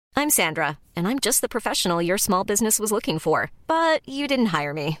I'm Sandra, and I'm just the professional your small business was looking for. But you didn't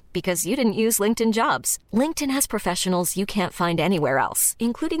hire me because you didn't use LinkedIn Jobs. LinkedIn has professionals you can't find anywhere else,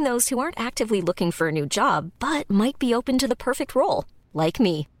 including those who aren't actively looking for a new job, but might be open to the perfect role, like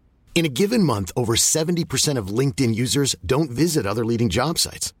me. In a given month, over 70% of LinkedIn users don't visit other leading job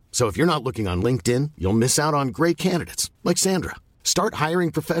sites. So if you're not looking on LinkedIn, you'll miss out on great candidates like Sandra. Start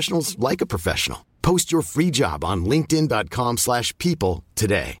hiring professionals like a professional. Post your free job on linkedin.com/people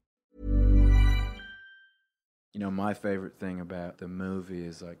today. You know, my favorite thing about the movie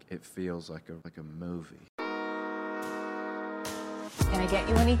is like it feels like a movie. Can I get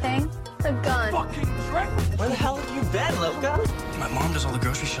you anything? A gun. Fucking Trent! Where the hell have you been, Luca? My mom does all the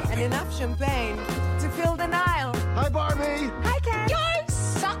grocery shopping. And enough champagne to fill the Nile. Hi, Barbie. Hi, Ken. You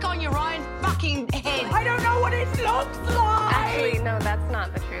suck on your own fucking head. I don't know what it looks like. Actually, no, that's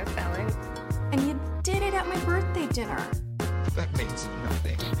not the truth, Ellen. And you did it at my birthday dinner. That means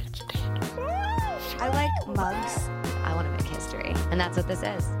nothing. I like mugs. I want to make history, and that's what this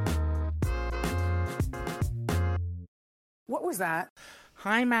is. What was that?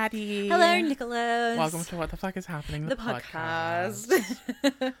 Hi, Maddie. Hello, Nicholas. Welcome to What the Fuck is Happening, the podcast.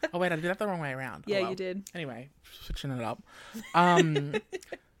 Oh, wait, I did that the wrong way around. Yeah, you did. Anyway, switching it up.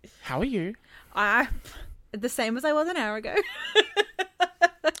 How are you? The same as I was an hour ago.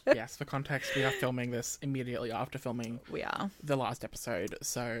 Yes, for context, we are filming this immediately after filming the last episode,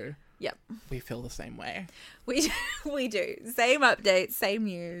 so yep, we feel the same way. We do. Same updates, same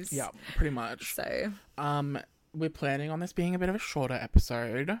news. Yeah, pretty much. So, we're planning on this being a bit of a shorter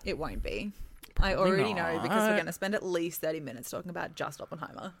episode. It won't be. Probably I already not. know because we're going to spend at least 30 minutes talking about just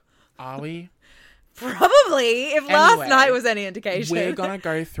Oppenheimer. Are we? Probably, if last night was any indication. We're going to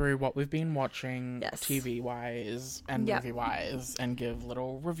go through what we've been watching Yes. TV-wise and movie-wise and give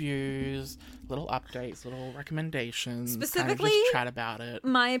little reviews, little updates, little recommendations. Specifically, kind of just chat about it.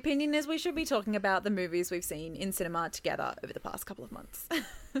 My opinion is we should be talking about the movies we've seen in cinema together over the past couple of months.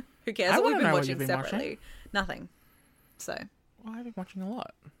 Who cares what we've been watching separately? Nothing. So. Well, I've been watching a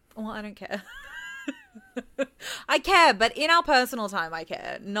lot. Well, I don't care. I care, but in our personal time, I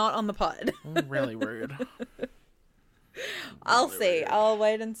care. Not on the pod. Really rude. I'll see. I'll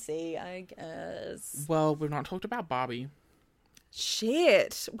wait and see, I guess. Well, we've not talked about Barbie.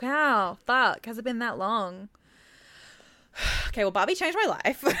 Shit. Wow. Fuck. Has it been that long? Okay, well, Barbie changed my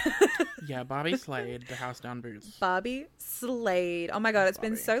life. Yeah, Barbie slayed the house down boots. Barbie slayed. Oh my god, it's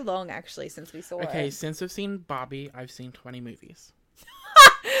been so long, actually, since we saw it. Okay, since we've seen Barbie, I've seen 20 movies.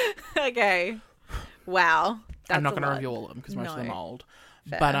 Okay. Wow. I'm not going to review all of them because most of them are old.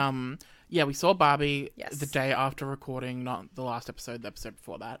 Fair. But, yeah, we saw Barbie Yes. the day after recording, not the last episode, the episode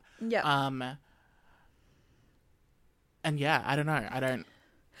before that. Yeah. And yeah, I don't know.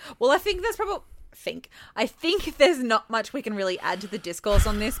 Well, I think there's probably... I think there's not much we can really add to the discourse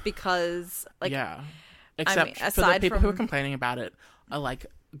on this because, like... Yeah. Except for the people who are complaining about it are, like,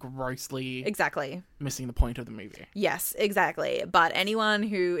 grossly... Exactly. Missing the point of the movie. Yes, exactly. But anyone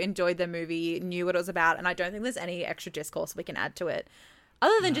who enjoyed the movie knew what it was about, and I don't think there's any extra discourse we can add to it.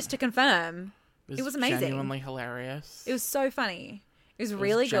 Other than just to confirm, it was amazing. Genuinely hilarious. It was so funny. It was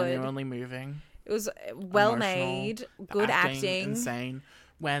really good. Genuinely moving. It was well made, good acting. Insane.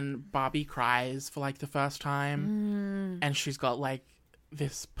 When Barbie cries for like the first time and she's got like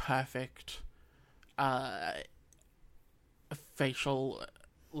this perfect facial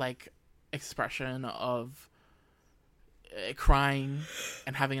like expression of crying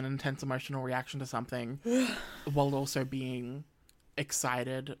and having an intense emotional reaction to something while also being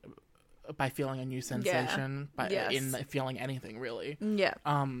excited by feeling a new sensation, in feeling anything really. Yeah.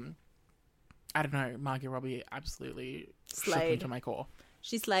 I don't know, Margot Robbie absolutely shook me to my core.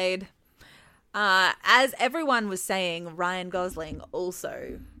 She slayed. As everyone was saying, Ryan Gosling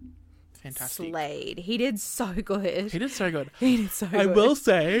also fantastic slayed. He did so good. He did so good. I will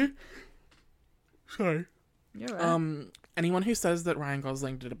say, sorry. You're right. Anyone who says that Ryan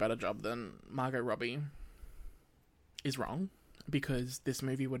Gosling did a better job than Margot Robbie is wrong, because this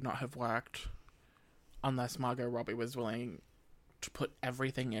movie would not have worked unless Margot Robbie was willing to put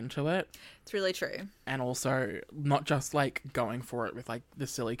everything into it. It's really true. And also not just like going for it with like the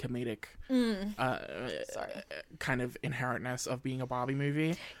silly comedic kind of inherentness of being a Barbie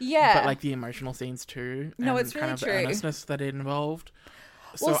movie. Yeah. But like the emotional scenes too. No, and it's really kind of true. The earnestness that it involved.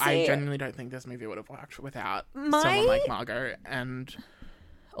 So Well, I see, genuinely don't think this movie would have worked without someone like Margot. And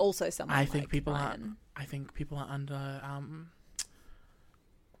also someone I think like people Ryan. I think people are under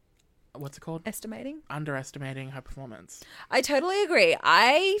what's it called? Underestimating her performance. I totally agree.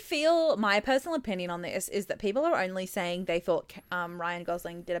 I feel my personal opinion on this is that people are only saying they thought Ryan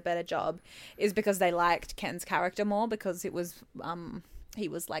Gosling did a better job is because they liked Ken's character more, because it was he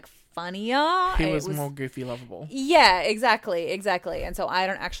was like funnier. He was more goofy, lovable. Yeah, exactly. And so I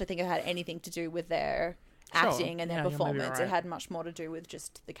don't actually think it had anything to do with their acting and their performance. Right. It had much more to do with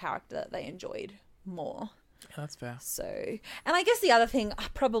just the character that they enjoyed more. Yeah, that's fair. So, and I guess the other thing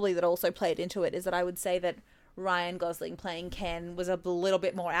probably that also played into it is that I would say that Ryan Gosling playing Ken was a little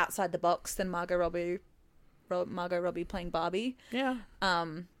bit more outside the box than Margot Robbie playing Barbie. Yeah.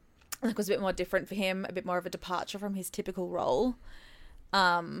 It was a bit more different for him, a bit more of a departure from his typical role.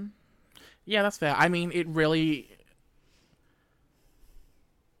 Yeah, that's fair. I mean,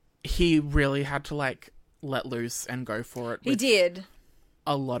 he really had to like let loose and go for it. He did.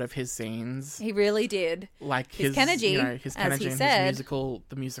 A lot of his scenes. He really did. Like his Kennedy, his Kennedy and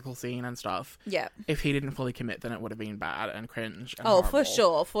the musical scene and stuff. Yeah. If he didn't fully commit, then it would have been bad and cringe and horrible. For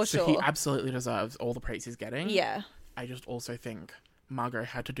so sure. He absolutely deserves all the praise he's getting. Yeah. I just also think Margot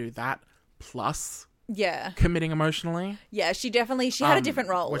had to do that plus committing emotionally. Yeah, she had a different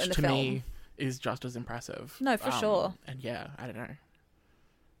role in the film. Which to me is just as impressive. No, for sure. And yeah, I don't know.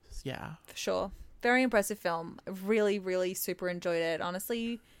 Yeah. For sure. Very impressive film. Really, really super enjoyed it.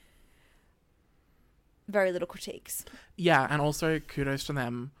 Honestly, very little critiques. Yeah, and also kudos to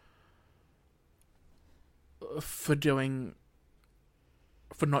them for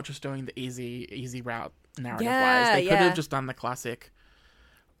not just doing the easy route narrative-wise. They could have just done the classic,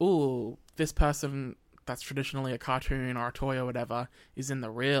 ooh, this person that's traditionally a cartoon or a toy or whatever is in the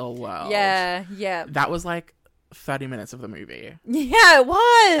real world. Yeah. That was like 30 minutes of the movie. Yeah, it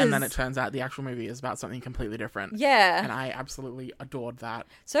was. And then it turns out the actual movie is about something completely different. Yeah. And I absolutely adored that.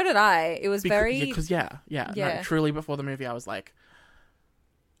 So did I. It was very... Because, no, truly before the movie, I was like,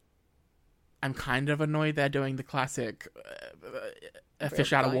 I'm kind of annoyed they're doing the classic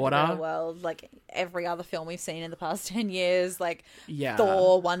fish out of water. Well, like every other film we've seen in the past 10 years, like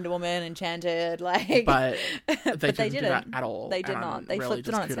Thor, Wonder Woman, Enchanted, like... But they didn't do that at all. They did not. They really flipped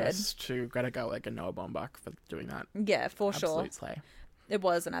it on its head. To Greta Gerwig and Noah Baumbach for doing that. Yeah, for sure. Absolute slay. It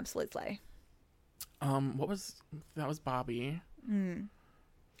was an absolute slay. That was Barbie.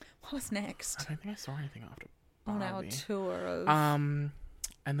 What was next? I don't think I saw anything after On Barbie. our tour of...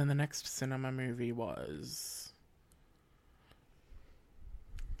 And then the next cinema movie was...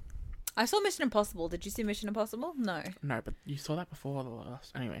 I saw Mission Impossible. Did you see Mission Impossible? No. No, but you saw that before the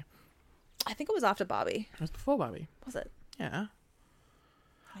last... Anyway. I think it was after Barbie. It was before Barbie. Was it? Yeah.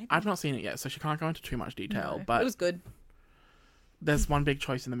 Maybe. I've not seen it yet, so she can't go into too much detail, but... It was good. There's one big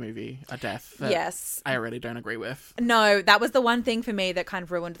choice in the movie, a death, that I really don't agree with. No, that was the one thing for me that kind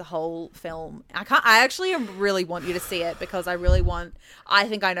of ruined the whole film. I actually really want you to see it because I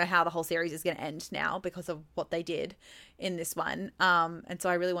think I know how the whole series is going to end now because of what they did in this one. And so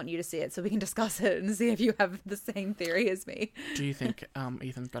I really want you to see it so we can discuss it and see if you have the same theory as me. Do you think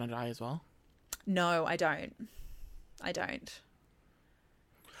Ethan's going to die as well? No, I don't.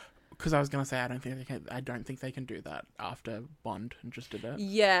 Because I was gonna say I don't think they can do that after Bond just did it.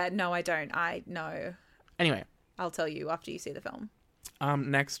 Yeah, no, I don't. No. Anyway, I'll tell you after you see the film.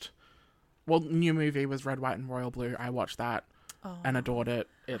 Next, new movie was Red, White, and Royal Blue. I watched that and adored it.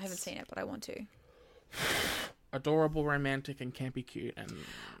 I haven't seen it, but I want to. Adorable, romantic, and campy, cute, and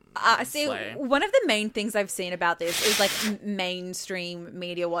see, slay. One of the main things I've seen about this is like mainstream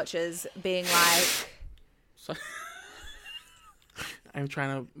media watchers being like. I'm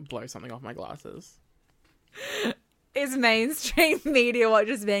trying to blow something off my glasses. Is mainstream media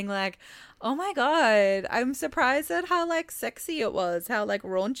watchers being like, oh my god, I'm surprised at how like sexy it was, how like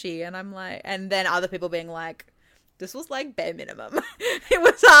raunchy, and I'm like, and then other people being like, this was like bare minimum. It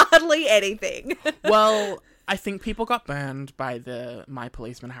was hardly anything. Well, I think people got burned by the My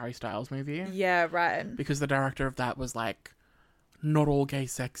Policeman Harry Styles movie. Yeah, right. Because the director of that was like, not all gay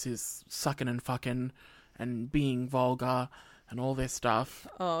sex is sucking and fucking and being vulgar and all this stuff.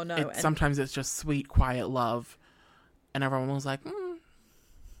 Oh, no. Sometimes it's just sweet, quiet love. And everyone was like,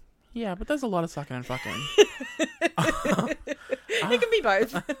 yeah, but there's a lot of sucking and fucking. It can be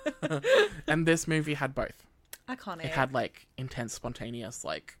both. And this movie had both. Iconic. It had, like, intense, spontaneous,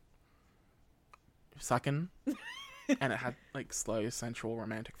 like, sucking. And it had, like, slow, sensual,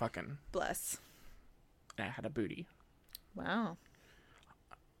 romantic fucking. Bless. And it had a booty. Wow.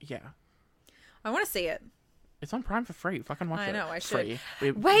 Yeah. I want to see it. It's on Prime for free. Fucking watch it. I know, I should.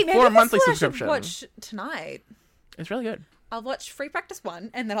 Free. Wait, maybe for a monthly I subscription. should watch tonight. It's really good. I'll watch Free Practice 1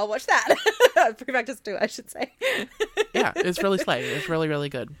 and then I'll watch that. Free Practice 2, I should say. Yeah, it's really slay. It's really, really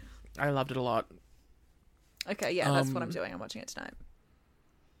good. I loved it a lot. Okay, yeah, that's what I'm doing. I'm watching it tonight.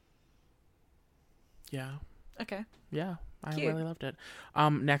 Yeah. Okay. Yeah, I really loved it.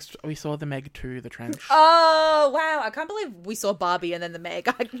 Next, we saw The Meg 2, The Trench. Oh, wow. I can't believe we saw Barbie and then The Meg.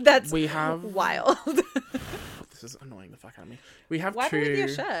 That's wild. This this is annoying the fuck out of me. We have Why two... with your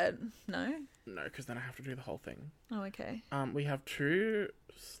shirt? No? No, because then I have to do the whole thing. Oh, okay. We have two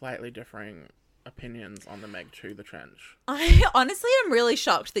slightly differing opinions on the Meg 2, The Trench. I honestly am really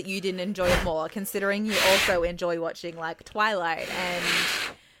shocked that you didn't enjoy it more, considering you also enjoy watching, like, Twilight and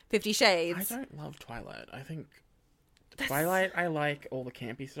 50 Shades. I don't love Twilight. I think Twilight, I like all the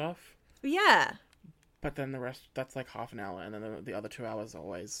campy stuff. Yeah. But then the rest, that's like half an hour, and then the other 2 hours are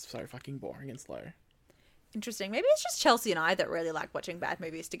always so fucking boring and slow. Interesting. Maybe it's just Chelsea and I that really like watching bad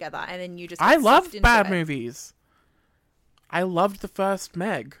movies together, and then you just... I love bad it. movies. I loved the first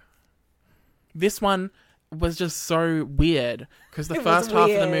Meg. This one was just so weird, because the first half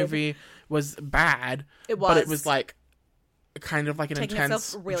of the movie was bad. It was. But it was like, kind of like an taking intense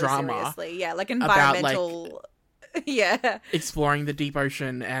itself really drama. Seriously. Yeah, like environmental... About, like, yeah. exploring the deep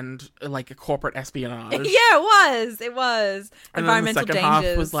ocean and like a corporate espionage. Yeah, it was. And environmental then the second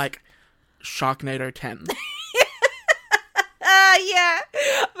dangers. half was like Sharknado 10. Yeah.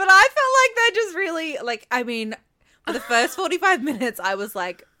 But I felt like that just really, like, I mean, for the first 45 minutes, I was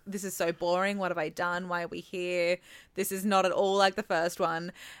like, this is so boring. What have I done? Why are we here? This is not at all like the first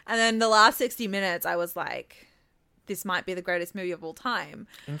one. And then the last 60 minutes, I was like, this might be the greatest movie of all time.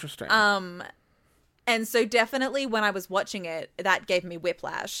 Interesting. And so definitely when I was watching it, that gave me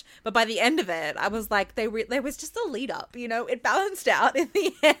whiplash. But by the end of it, I was like, there was just a lead up, you know? It balanced out in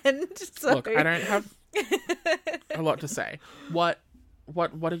the end. So... Look, I don't have a lot to say. What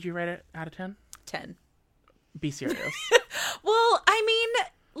did you rate it out of 10? 10. Be serious. Well, I mean,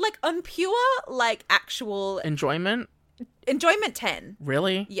 like on pure, like actual... Enjoyment, 10.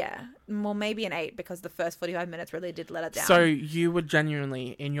 Really? Yeah. Well, maybe an 8 because the first 45 minutes really did let it down. So you would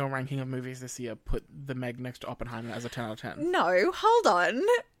genuinely, in your ranking of movies this year, put The Meg next to Oppenheimer as a 10 out of 10? No, hold on.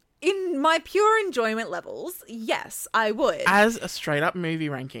 In my pure enjoyment levels, yes, I would. As a straight up movie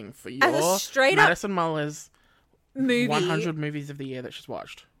ranking for your Madison Muller's movie 100 movies of the year that she's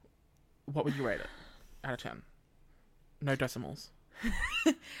watched, what would you rate it out of 10? No decimals.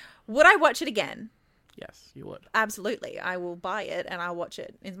 Would I watch it again? Yes, you would. Absolutely. I will buy it and I'll watch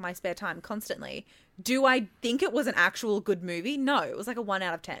it in my spare time constantly. Do I think it was an actual good movie? No, it was like a 1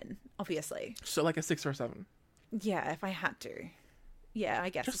 out of 10, obviously. So like a 6 or a 7? Yeah, if I had to. Yeah, I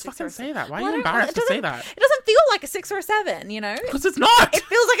guess. Just a 6 fucking or a say that. Why are you embarrassed to say that? It doesn't feel like a 6 or a 7, you know? Because it's not! It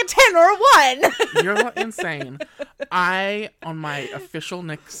feels like a 10 or a 1! You're insane. On my official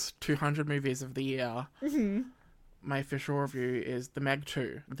Nick's 200 movies of the year, my official review is The Meg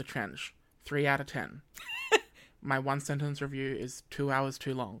 2, The Trench. 3 out of 10. My 1-sentence review is 2 hours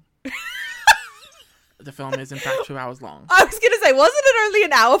too long. The film is in fact 2 hours long. I was going to say, wasn't it only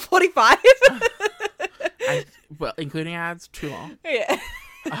an hour 45? Well, including ads, too long. Yeah.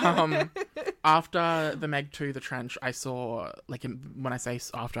 After The Meg 2, The Trench, I saw, like, when I say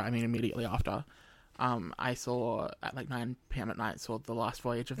after, I mean immediately after. I saw at like 9 p.m. at night, saw The Last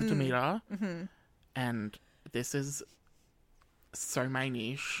Voyage of the Demeter. Mm-hmm. And this is so my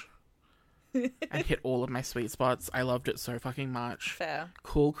niche. And hit all of my sweet spots. I loved it so fucking much. Fair.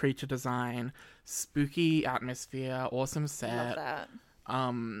 Cool creature design, spooky atmosphere, awesome set. Love that.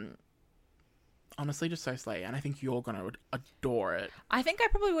 Honestly, just so slay, and I think you're gonna adore it. I think I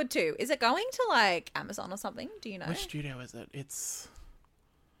probably would too. Is it going to like Amazon or something? Do you know? Which studio is it? It's...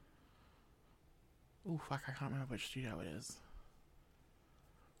 Oh fuck, I can't remember which studio it is.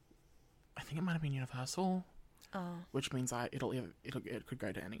 I think it might have been Universal. Oh. Which means it could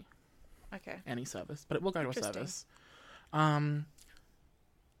go to any. Okay. Any service, but it will go to a service.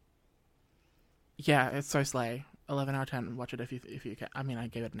 Yeah, it's so slay. 11 out of 10. Watch it if you can. I mean, I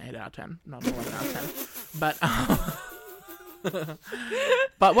gave it an 8 out of 10, not an 11 out of 10.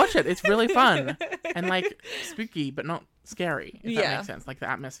 But watch it. It's really fun and like spooky, but not scary. If that makes sense. Like the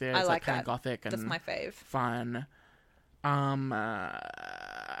atmosphere is like kind of gothic and that's my fave. Fun. I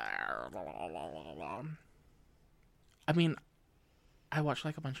mean, I watched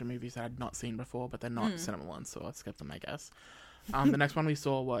like a bunch of movies that I'd not seen before, but they're not cinema ones, so I'll skip them, I guess. The next one we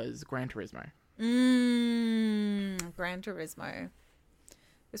saw was Gran Turismo. Gran Turismo.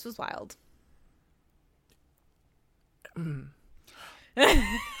 This was wild.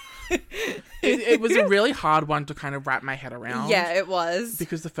 It was a really hard one to kind of wrap my head around. Yeah, it was.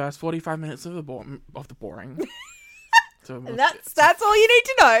 Because the first 45 minutes of the boring. So that's all you need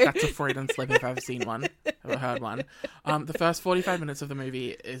to know. That's a Freudian slip if I've seen one. I've heard one. The first 45 minutes of the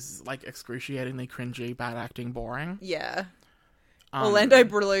movie is like excruciatingly cringy, bad acting, boring. Yeah. Orlando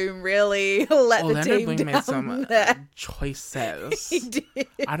Bloom really let the team Bloom down made some there. choices. He did.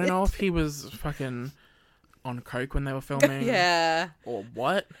 I don't know if he was fucking on coke when they were filming. Yeah. Or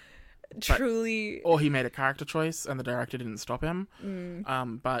what. truly. Or he made a character choice and the director didn't stop him.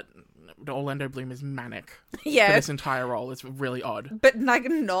 But Orlando Bloom is manic for this entire role. It's really odd. But like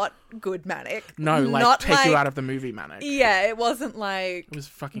not good manic. No, like not take you out of the movie manic. Yeah, it wasn't like it was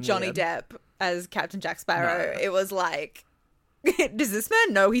fucking Johnny weird. Depp as Captain Jack Sparrow. No. It was like, does this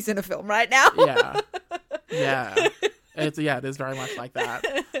man know he's in a film right now? Yeah. It is very much like that.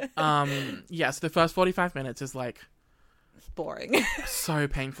 So the first 45 minutes is like boring. So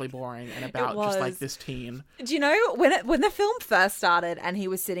painfully boring and about just like this teen. Do you know when the film first started and he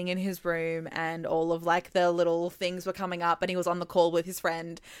was sitting in his room and all of like the little things were coming up and he was on the call with his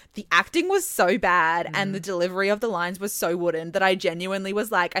friend, the acting was so bad and the delivery of the lines was so wooden that I genuinely was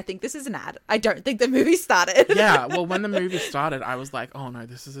like, I think this is an ad. I don't think the movie started. Yeah, well, when the movie started, I was like, oh no,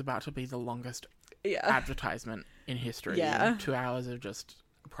 this is about to be the longest advertisement in history. Yeah. 2 hours of just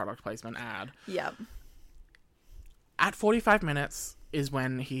product placement ad. Yeah. At 45 minutes is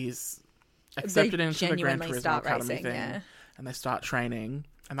when he's accepted into the Gran Turismo Academy thing, and they start training,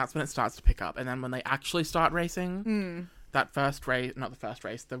 and that's when it starts to pick up. And then when they actually start racing, that first race, not the first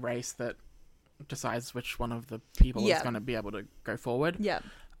race, the race that decides which one of the people is going to be able to go forward,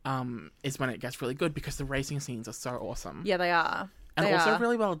 is when it gets really good because the racing scenes are so awesome. Yeah, they are. And also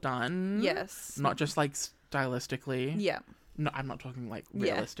really well done. Yes. Not just like stylistically. Yeah. No, I'm not talking like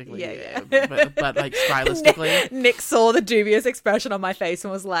realistically, yeah. but like stylistically. Nick saw the dubious expression on my face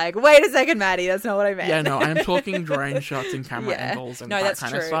and was like, "Wait a second, Maddie, that's not what I meant." Yeah, no, I'm talking drone shots and camera angles and that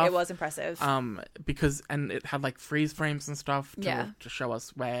kind of stuff. It was impressive. Because it had like freeze frames and stuff to show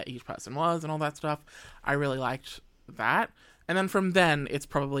us where each person was and all that stuff. I really liked that. And then from then, it's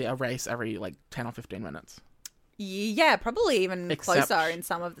probably a race every like 10 or 15 minutes. Yeah, probably even closer in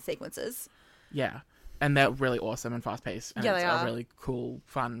some of the sequences. Yeah. And they're really awesome and fast-paced. And yeah, it's they are. A really cool,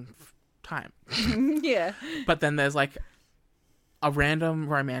 fun time. Yeah. But then there's like a random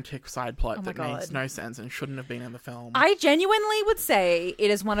romantic side plot that God. makes no sense and shouldn't have been in the film. I genuinely would say it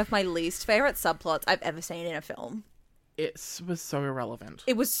is one of my least favourite subplots I've ever seen in a film. It was so irrelevant.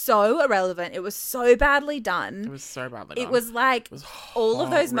 It was so irrelevant. It was so badly done. It was so badly done. It was like all of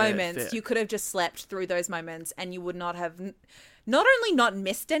those moments, horrific. you could have just slept through those moments and you would not have... Not only not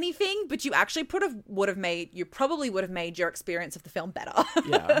missed anything, but you actually would have made your experience of the film better.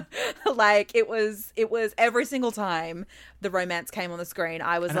 Yeah. Like it was every single time the romance came on the screen,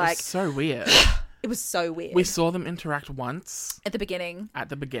 I was and like, it was so weird. It was so weird. We saw them interact once at the beginning.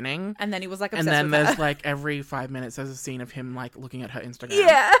 And then he was like obsessed and then with there's her. like every 5 minutes there's a scene of him like looking at her Instagram.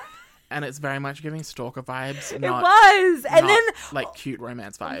 Yeah. And it's very much giving stalker vibes. It was. And then like cute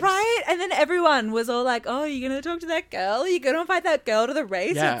romance vibes. Right? And then everyone was all like, "Oh, you're going to talk to that girl? Are you going to invite that girl to the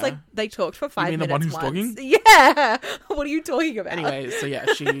race?" Yeah. And it's like they talked for 5 minutes. You mean the one who's once. talking? Yeah. What are you talking about? Anyway, so yeah,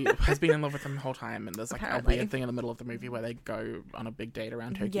 she has been in love with him the whole time, and there's like Apparently. a weird thing in the middle of the movie where they go on a big date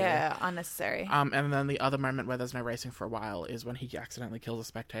around Tokyo. Yeah, unnecessary. And then the other moment where there's no racing for a while is when he accidentally kills a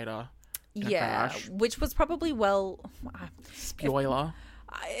spectator. In a crash. Which was probably Spoiler.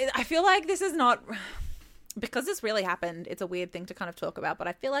 I feel like this is not... Because this really happened, it's a weird thing to kind of talk about, but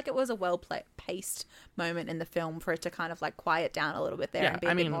I feel like it was a well-paced moment in the film for it to kind of like quiet down a little bit there and be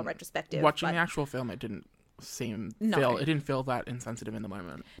a bit more retrospective. Watching the actual film, it didn't feel that insensitive in the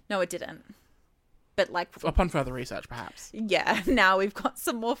moment. No, it didn't. But like... Upon further research, perhaps. Yeah, now we've got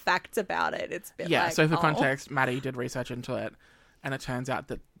some more facts about it. It's a bit like... So for context, Maddie did research into it, and it turns out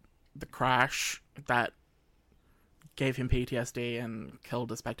that the crash that gave him PTSD and killed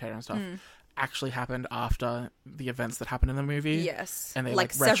the spectator and stuff actually happened after the events that happened in the movie. Yes. And they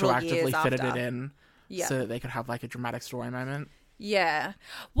like retroactively fitted after. it in so that they could have like a dramatic story moment. Yeah.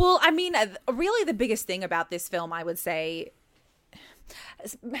 Well, I mean, really the biggest thing about this film, I would say...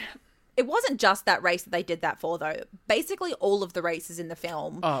 It wasn't just that race that they did that for, though. Basically, all of the races in the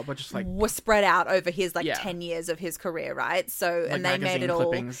film were spread out over his 10 years of his career, right? So, like and they made it all.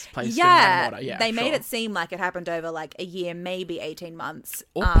 Clippings placed in rainwater. Yeah, they made it seem like it happened over like a year, maybe 18 months,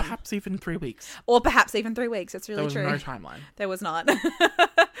 or perhaps even 3 weeks. It's really true. There was no timeline. There was not.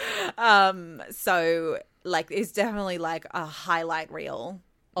 So, like, it's definitely like a highlight reel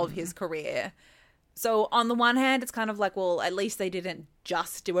of his career. So on the one hand, it's kind of like, well, at least they didn't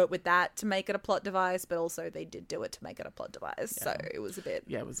just do it with that to make it a plot device, but also they did do it to make it a plot device. Yeah. So it was a bit...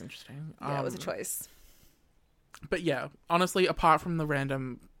 Yeah, it was interesting. Yeah, it was a choice. But yeah, honestly, apart from the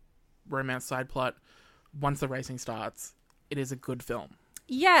random romance side plot, once the racing starts, it is a good film.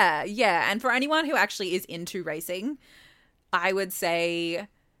 Yeah, yeah. And for anyone who actually is into racing, I would say...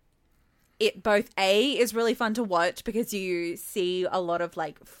 it both is really fun to watch because you see a lot of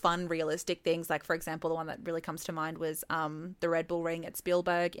like fun, realistic things. Like, for example, the one that really comes to mind was the Red Bull Ring at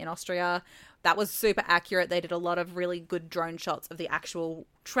Spielberg in Austria. That was super accurate. They did a lot of really good drone shots of the actual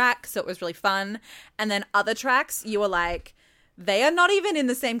track, so it was really fun. And then other tracks, you were like, they are not even in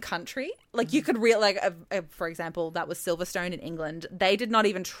the same country. Like, you could for example, that was Silverstone in England. They did not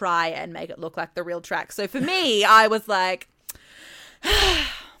even try and make it look like the real track. So for me, I was like,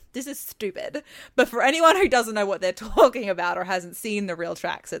 this is stupid. But for anyone who doesn't know what they're talking about or hasn't seen the real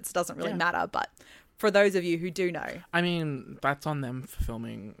tracks, it doesn't really matter. But for those of you who do know, I mean, that's on them for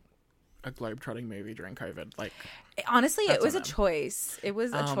filming a globetrotting movie during COVID. Like, honestly, it was a choice. It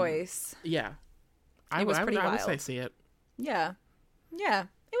was a choice. Yeah, It was pretty I would wild. say see it. Yeah.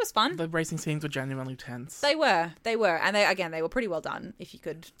 It was fun. The racing scenes were genuinely tense. They were. And they were pretty well done if you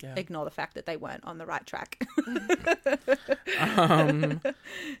could ignore the fact that they weren't on the right track.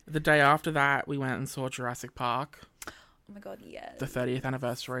 The day after that, we went and saw Jurassic Park. Oh my God, yes. The 30th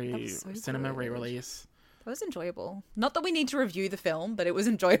anniversary so cinema good. re-release. That was enjoyable. Not that we need to review the film, but it was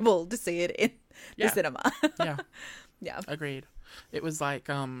enjoyable to see it in the cinema. Yeah. Yeah. Agreed. It was like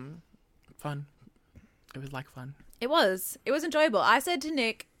fun. It was like fun. It was enjoyable. I said to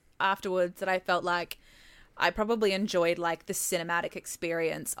Nick afterwards that I felt like I probably enjoyed like the cinematic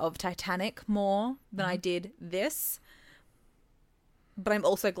experience of Titanic more than I did this. But I'm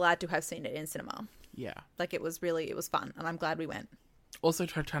also glad to have seen it in cinema. Yeah. Like, it was fun, and I'm glad we went. Also,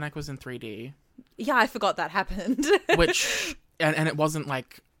 Titanic was in 3D. Yeah, I forgot that happened. Which, and it wasn't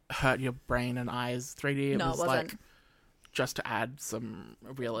like hurt your brain and eyes 3D. It was wasn't. like just to add some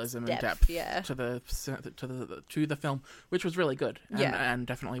realism and Depth, depth to the film, which was really good and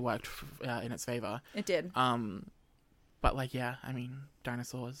definitely worked in its favor. It did. But like, yeah, I mean,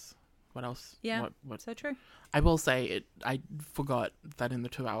 dinosaurs. What else? Yeah, what? So true. I will say I forgot that in the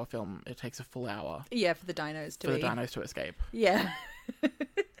 2-hour film, it takes a full hour. Yeah, for the dinos to escape. Yeah.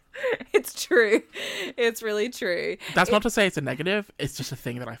 It's true. It's really true. That's not to say it's a negative. It's just a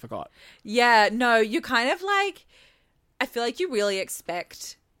thing that I forgot. Yeah, no, you kind of like, I feel like you really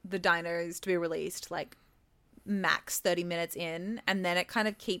expect the dinos to be released like max 30 minutes in, and then it kind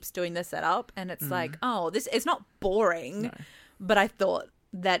of keeps doing the setup, and it's like, oh, this is not boring, but I thought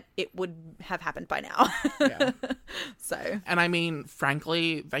that it would have happened by now. Yeah. So. And I mean,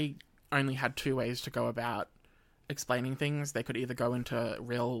 frankly, they only had two ways to go about explaining things. They could either go into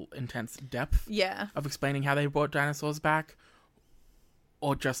real intense depth of explaining how they brought dinosaurs back,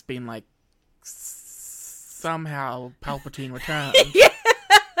 or just being like, somehow Palpatine returned.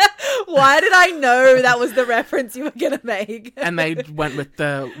 Why did I know that was the reference you were going to make? And they went with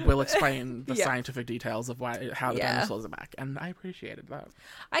we'll explain the scientific details of how the dinosaurs are back. And I appreciated that.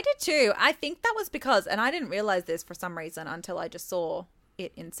 I did too. I think that was because, and I didn't realize this for some reason until I just saw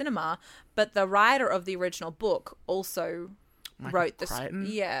it in cinema, but the writer of the original book also wrote the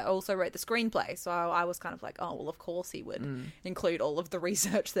screenplay. So I was kind of like, oh, well, of course he would include all of the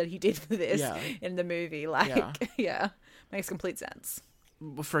research that he did for this in the movie. Like, makes complete sense.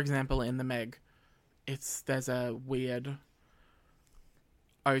 For example, in the Meg, there's a weird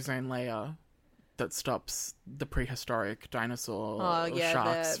ozone layer that stops the prehistoric dinosaur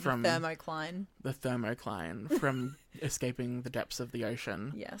sharks from the thermocline from escaping the depths of the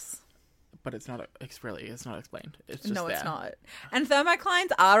ocean. Yes. But it's not explained. It's just it's there. not. And thermoclines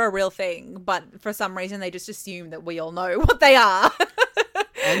are a real thing, but for some reason they just assume that we all know what they are.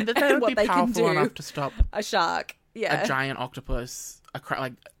 And that they would be powerful enough to stop a shark. Yeah. A giant octopus,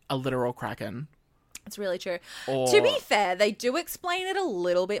 like a literal kraken. It's really true. To be fair, they do explain it a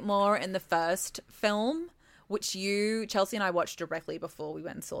little bit more in the first film, which Chelsea and I watched directly before we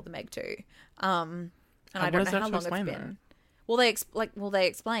went and saw the Meg 2. And I don't know how long it's been. Well, they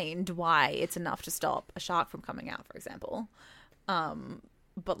explained why it's enough to stop a shark from coming out, for example.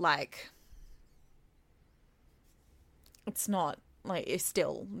 But like, it's not like, it's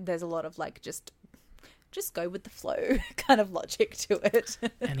still, there's a lot of like just go with the flow kind of logic to it.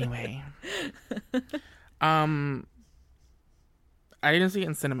 Anyway. I didn't see it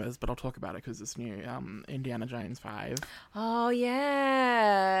in cinemas, but I'll talk about it because it's new. Indiana Jones 5. Oh,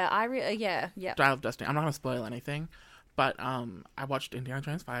 yeah. Dial of Destiny. I'm not going to spoil anything, but I watched Indiana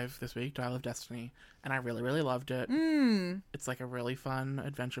Jones 5 this week, Dial of Destiny, and I really, really loved it. It's like a really fun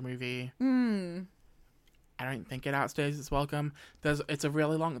adventure movie. I don't think it outstays its welcome. There's like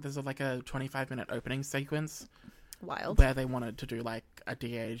a 25-minute opening sequence. Wild. Where they wanted to do like a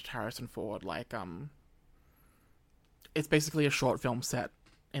de-aged Harrison Ford, like it's basically a short film set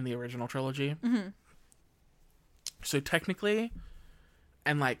in the original trilogy. So technically,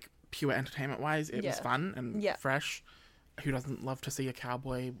 and like pure entertainment wise, it was fun and fresh. Who doesn't love to see a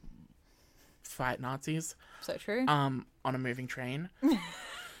cowboy fight Nazis. So true. On a moving train.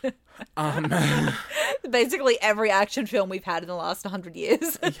 Basically every action film we've had in the last 100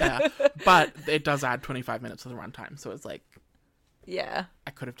 years. Yeah, but it does add 25 minutes to the runtime, so it's like, yeah,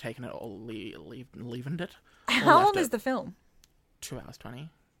 I could have taken it or leavened it. How long is the film? 2 hours 20.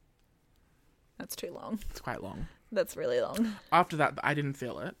 That's too long. It's quite long. That's really long. After that, I didn't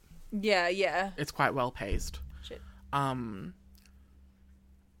feel it. Yeah. It's quite well paced. Shit.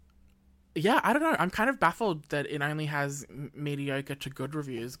 Yeah, I don't know. I'm kind of baffled that it only has mediocre to good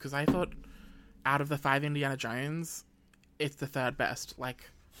reviews, because I thought out of the 5 Indiana Jones, it's the third best. Like,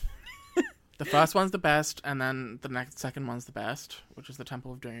 the first one's the best, and then the second one's the best, which is the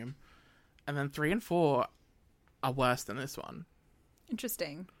Temple of Doom. And then 3 and 4 are worse than this one.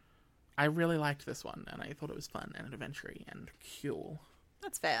 Interesting. I really liked this one, and I thought it was fun and adventure-y and cool.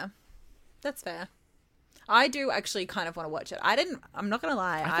 That's fair. I do actually kind of want to watch it. I'm not going to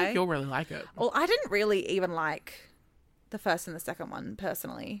lie. I think you'll really like it. Well, I didn't really even like the first and the second one,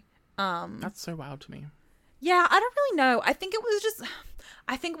 personally. That's so wild to me. Yeah, I don't really know. I think it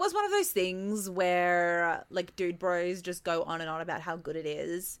was one of those things where, like, dude bros just go on and on about how good it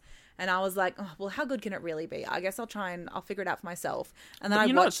is. And I was like, oh, well, how good can it really be? I guess I'll figure it out for myself. And then I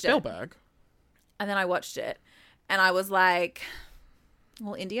watched it. Spielberg. And then I watched it. And I was like,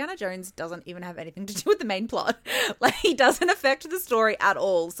 well, Indiana Jones doesn't even have anything to do with the main plot. Like, he doesn't affect the story at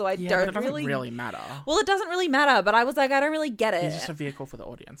all. So it doesn't really matter. Well, it doesn't really matter. But I was like, I don't really get it. He's just a vehicle for the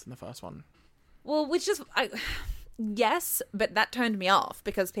audience in the first one. Well, yes, but that turned me off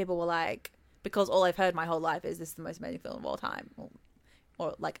because people were like, because all I've heard my whole life is this is the most amazing film of all time.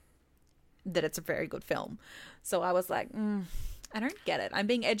 Or like, that it's a very good film. So I was like, I don't get it. I'm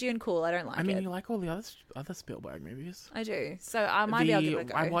being edgy and cool. I don't like it. I mean, you like all the other Spielberg movies. I do. So I might be able to give it a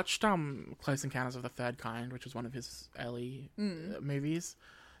go. I watched Close Encounters of the Third Kind, which was one of his early movies,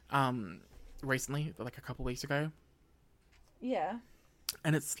 recently, like a couple weeks ago. Yeah.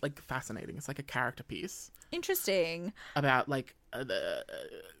 And it's, like, fascinating. It's like a character piece. Interesting. About, like, the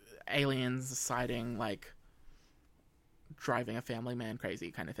aliens sighting, like, driving a family man crazy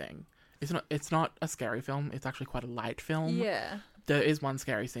kind of thing. It's not a scary film. It's actually quite a light film. Yeah. There is one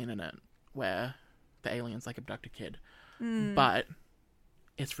scary scene in it where the aliens, like, abduct a kid. But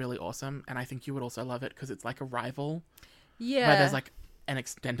it's really awesome. And I think you would also love it because it's like Arrival. Yeah. Where there's, like, an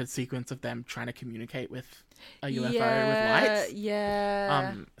extended sequence of them trying to communicate with a UFO with lights.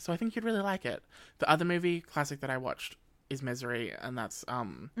 Yeah. So I think you'd really like it. The other movie classic that I watched is Misery, and that's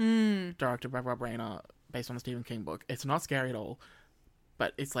directed by Rob Reiner, based on the Stephen King book. It's not scary at all,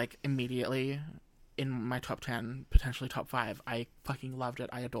 but it's like immediately in my top 10, potentially top 5. I fucking loved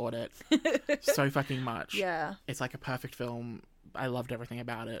it. I adored it so fucking much. Yeah. It's like a perfect film. I loved everything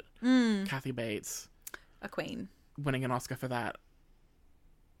about it. Kathy Bates, a queen, winning an Oscar for that.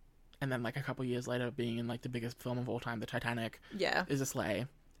 And then, like, a couple years later, being in, like, the biggest film of all time, The Titanic, is a slay.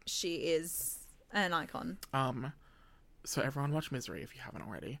 She is an icon. So everyone watch Misery if you haven't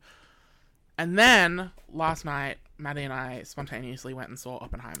already. And then, last night, Maddie and I spontaneously went and saw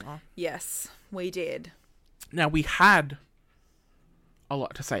Oppenheimer. Yes, we did. Now, we had a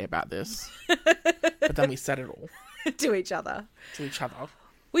lot to say about this, but then we said it all. To each other.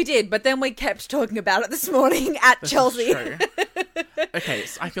 We did, but then we kept talking about it this morning at Chelsea. Is true. Okay,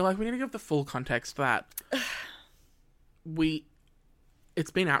 so I feel like we need to give the full context that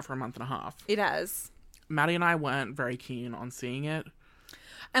it's been out for a month and a half. It has. Maddie and I weren't very keen on seeing it.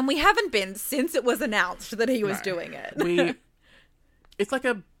 And we haven't been since it was announced that he was doing it. It's like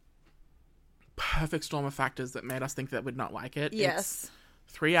a perfect storm of factors that made us think that we'd not like it. Yes.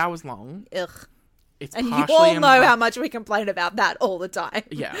 It's 3 hours long. Ugh. It's and you all know how much we complain about that all the time.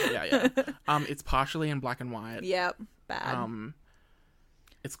 Yeah. It's partially in black and white. Yep. Bad.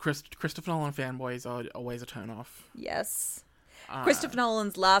 It's Christopher Nolan fanboys are always a turnoff. Yes. Christopher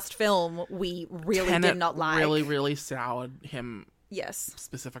Nolan's last film we really Tenet did not like. Really, really soured him. Yes.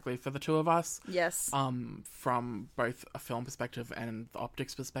 Specifically for the two of us. Yes. From both a film perspective and the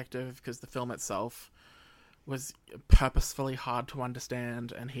optics perspective, because the film itself was purposefully hard to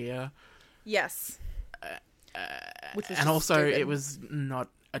understand and hear. Yes. And also, stupid. It was not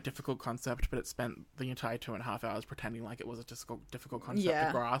a difficult concept, but it spent the entire 2.5 hours pretending like it was a difficult concept to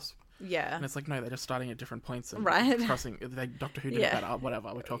grasp. Yeah. And it's like, no, they're just starting at different points and crossing. Doctor Who did it better,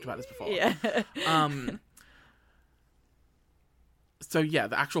 whatever. We've talked about this before. Yeah. So, yeah,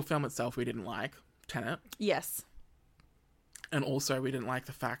 the actual film itself we didn't like. Tenet. Yes. And also, we didn't like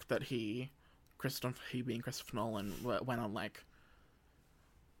the fact that he being Christopher Nolan, went on, like,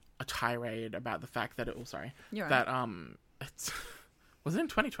 a tirade about the fact that it's was it in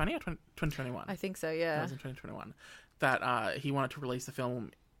 2020 or 2021? I think so, yeah. It was in 2021. That he wanted to release the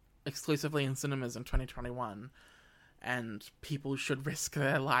film exclusively in cinemas in 2021, and people should risk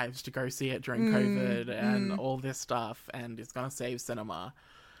their lives to go see it during COVID and all this stuff, and it's gonna save cinema.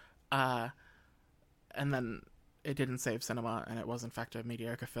 And then it didn't save cinema, and it was in fact a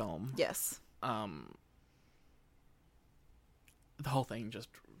mediocre film. Yes. The whole thing just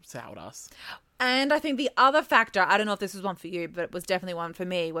soured us. And I think the other factor, I don't know if this was one for you, but it was definitely one for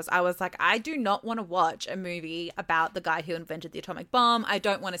me, was I was like, I do not want to watch a movie about the guy who invented the atomic bomb. I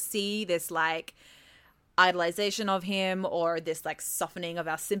don't want to see this, like, idolization of him or this, like, softening of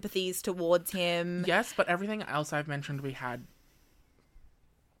our sympathies towards him. Yes, but everything else I've mentioned, we had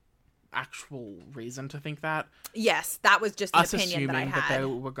actual reason to think that. Yes, that was just an Us opinion that I assuming had. that they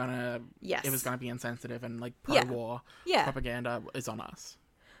were gonna, Yes. it was gonna be insensitive and, like, pro-war propaganda is on us.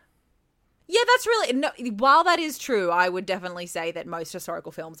 Yeah, that's really... No, while that is true, I would definitely say that most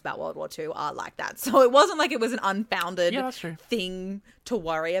historical films about World War II are like that. So it wasn't like it was an unfounded thing to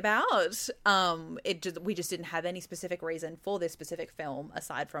worry about. We just didn't have any specific reason for this specific film,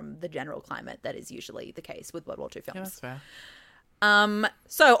 aside from the general climate that is usually the case with World War II films. Yeah, that's fair.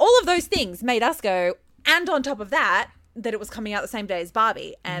 So all of those things made us go, and on top of that it was coming out the same day as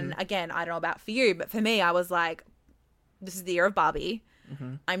Barbie. And again, I don't know about for you, but for me, I was like, this is the year of Barbie.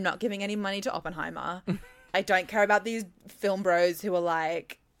 I'm not giving any money to Oppenheimer. I don't care about these film bros who are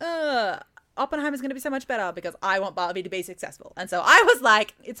like, Oppenheimer's going to be so much better because I want Barbie to be successful. And so I was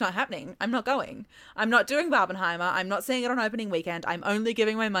like, it's not happening. I'm not going. I'm not doing Barbenheimer. I'm not seeing it on opening weekend. I'm only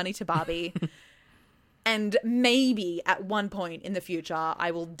giving my money to Barbie. And maybe at one point in the future,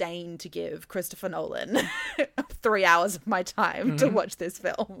 I will deign to give Christopher Nolan 3 hours of my time to watch this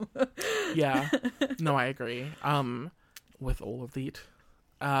film. Yeah. No, I agree. With all of it.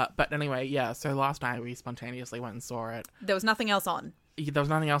 But anyway, yeah, so last night we spontaneously went and saw it. There was nothing else on. There was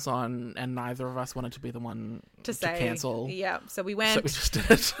nothing else on, and neither of us wanted to be the one to cancel. Yeah, so we went. So we just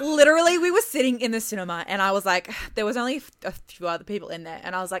did it. Literally, we were sitting in the cinema, and I was like, there was only a few other people in there,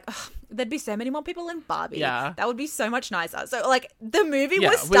 and I was like, there'd be so many more people in Barbie. Yeah. That would be so much nicer. So, like, the movie was we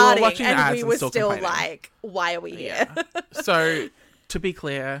were starting, watching and ads we and were still still like, why are we here? So, to be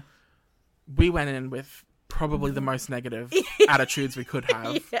clear, we went in with probably the most negative attitudes we could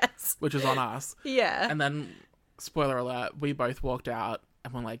have, which is on us. Yeah. And then, spoiler alert, we both walked out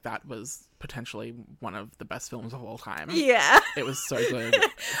and were like, that was potentially one of the best films of all time. Yeah. It was so good.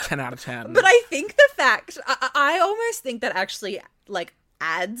 10 out of 10. But I think the fact, I almost think that actually, like,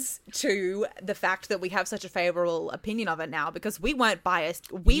 adds to the fact that we have such a favorable opinion of it now, because we weren't biased.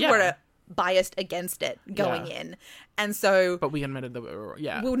 We were biased against it going in. And so... But we admitted that we were...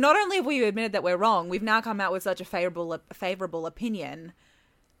 Yeah. Well, not only have we admitted that we're wrong, we've now come out with such a favorable opinion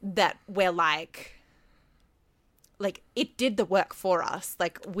that we're like, it did the work for us.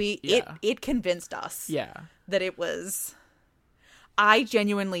 Like, it convinced us that it was... I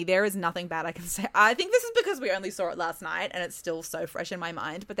genuinely, there is nothing bad I can say. I think this is because we only saw it last night and it's still so fresh in my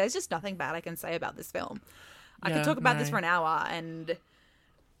mind, but there's just nothing bad I can say about this film. I could talk about this for an hour and...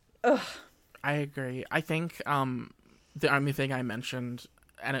 Ugh. I agree. I think the only thing I mentioned,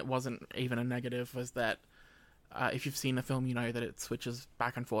 and it wasn't even a negative, was that if you've seen the film, you know that it switches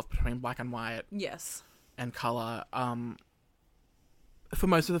back and forth between black and white. Yes. And colour. For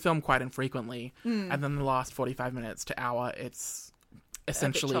most of the film, quite infrequently. And then the last 45 minutes to hour, it's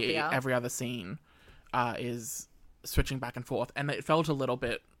essentially every other scene is switching back and forth. And it felt a little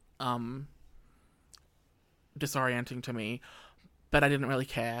bit disorienting to me, but I didn't really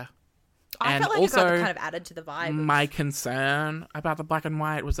care. I felt like also, it kind of added to the vibe. My concern about the black and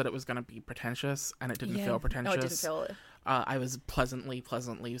white was that it was going to be pretentious, and it didn't feel pretentious. No, it didn't feel it. I was pleasantly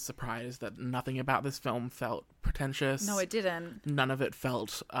surprised that nothing about this film felt pretentious. No, it didn't. None of it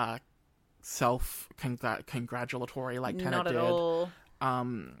felt self-congratulatory like Tenet Not at did. all.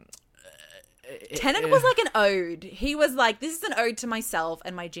 Tenet was like an ode. He was like, this is an ode to myself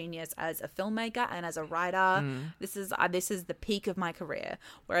and my genius as a filmmaker and as a writer. This is the peak of my career.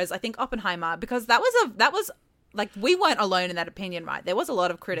 Whereas I think Oppenheimer, because that was like, we weren't alone in that opinion, right? There was a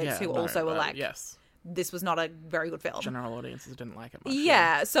lot of critics who also were like, this was not a very good film. General audiences didn't like it much.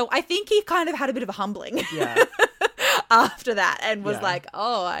 Yeah, so I think he kind of had a bit of a humbling. Yeah. After that, and was like,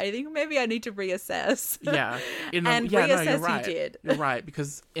 oh, I think maybe I need to reassess. Yeah. Reassess he did. You're right,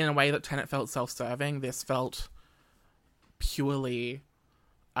 because in a way that Tenet felt self-serving, this felt purely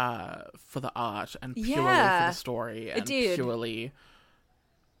for the art and purely for the story and purely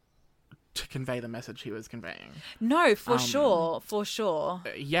to convey the message he was conveying. No, for sure.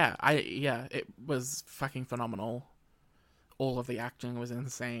 It was fucking phenomenal. All of the acting was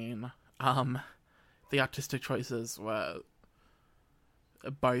insane. The artistic choices were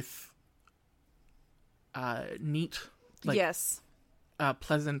both neat,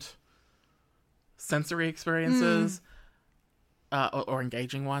 pleasant, sensory experiences, or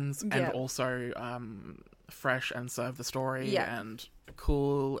engaging ones, and Yeah. also fresh and serve the story Yeah. and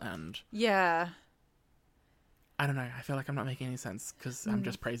cool and Yeah. I don't know. I feel like I'm not making any sense because I'm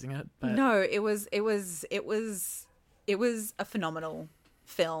just praising it. But No, it was a phenomenal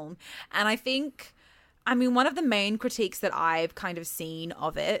film. And I think, I mean, one of the main critiques that I've kind of seen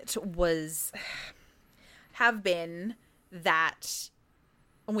of it have been that,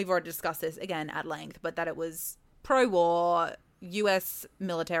 and we've already discussed this again at length, but that it was pro-war US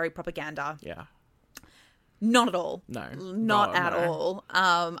military propaganda. yeah, Not at all. No. Not God, at no. all.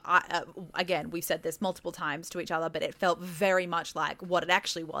 Again, we've said this multiple times to each other, but it felt very much like what it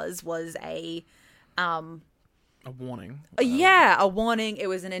actually was a warning. a warning. It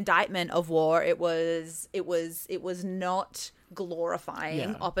was an indictment of war. It was not glorifying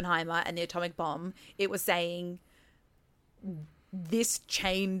Yeah. Oppenheimer and the atomic bomb. It was saying this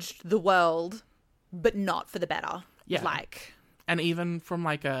changed the world, but not for the better. Yeah. Like, And even from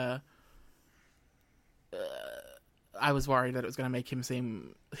like a, I was worried that it was going to make him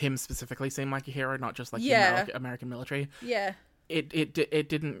specifically seem like a hero, not just like Yeah. the American military. yeah. It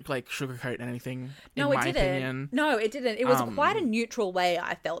didn't like sugarcoat anything. No, in it my didn't. opinion. No, it didn't. It was quite a neutral way,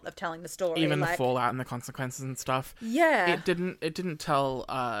 I felt, of telling the story. Even like, the fallout and the consequences and stuff. Yeah. It didn't tell.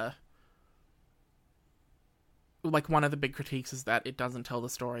 Like one of the big critiques is that it doesn't tell the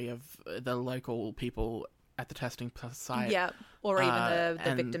story of the local people at the testing site. Yeah, or even the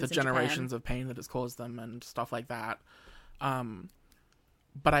and victims the in generations Japan. of pain that it's caused them and stuff like that.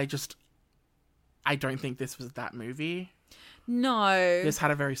 But I don't think this was that movie. No. This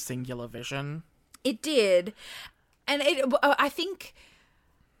had a very singular vision. It did. And I think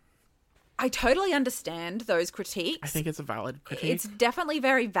I totally understand those critiques. I think it's a valid critique. It's definitely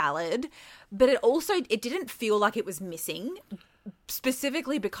very valid, but it didn't feel like it was missing,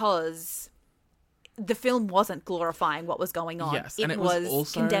 specifically because the film wasn't glorifying what was going on. Yes, it and it was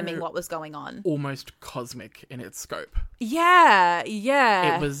also condemning what was going on. Almost cosmic in its scope. Yeah.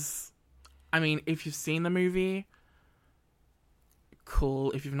 It was, I mean, if you've seen the movie,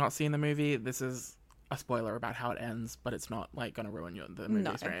 cool. If you've not seen the movie, this is a spoiler about how it ends, but it's not like going to ruin the movie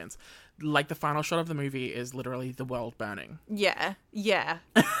experience. Like the final shot of the movie is literally the world burning. Yeah.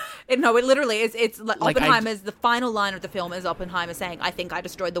 It literally is. It's like Oppenheimer's, the final line of the film is Oppenheimer saying, "I think I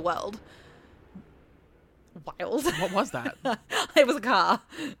destroyed the world." Wild. What was that? It was a car.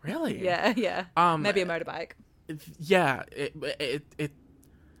 Really? Yeah. Maybe a motorbike. Yeah.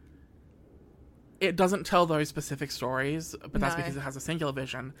 It doesn't tell those specific stories, but that's because it has a singular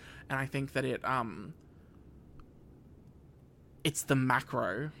vision, and I think that it's the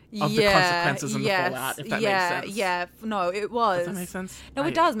macro of the consequences and the fallout, if that makes sense. Yeah, no, it was. Does that make sense? No,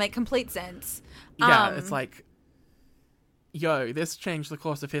 it does make complete sense. Yeah, it's like, yo, this changed the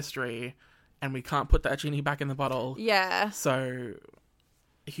course of history, and we can't put that genie back in the bottle. Yeah. So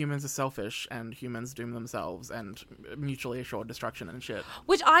humans are selfish, and humans doom themselves, and mutually assured destruction and shit.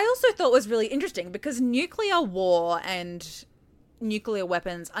 Which I also thought was really interesting, because nuclear war and nuclear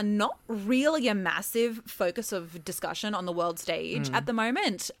weapons are not really a massive focus of discussion on the world stage at the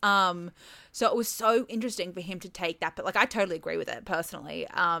moment. So it was so interesting for him to take that, but like I totally agree with it personally.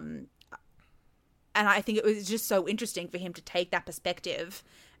 And I think it was just so interesting for him to take that perspective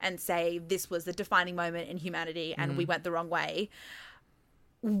and say this was the defining moment in humanity and we went the wrong way,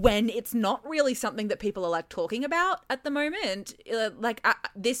 when it's not really something that people are like talking about at the moment.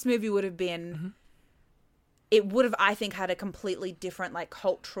 This movie would have been, it would have, I think, had a completely different like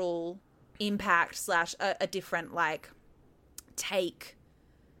cultural impact / a different like take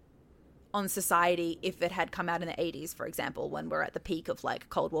on society if it had come out in the 80s, for example, when we're at the peak of like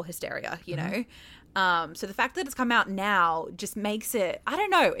Cold War hysteria, you know? So the fact that it's come out now just makes it, I don't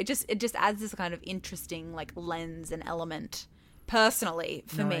know, it just adds this kind of interesting like lens and element personally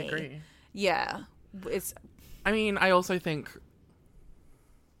for me. I agree. Yeah. I mean, I also think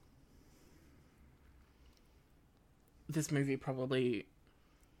this movie probably,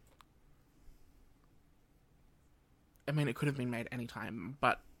 I mean, it could have been made any time,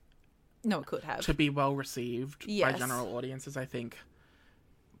 but no, it could have. To be well received by general audiences, I think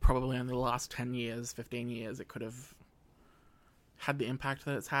probably in the last 10 years, 15 years, it could have had the impact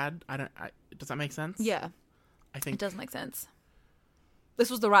that it's had. Does that make sense? Yeah. I think it does make sense. This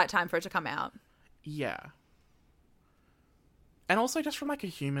was the right time for it to come out. Yeah. And also just from like a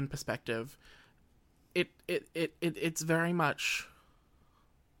human perspective, it's very much,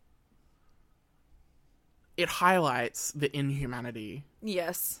 it highlights the inhumanity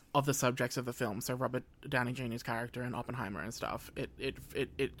of the subjects of the film. So Robert Downey Jr.'s character and Oppenheimer and stuff.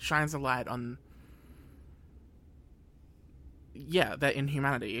 It shines a light on their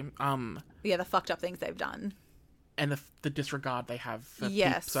inhumanity. The fucked up things they've done. And the disregard they have for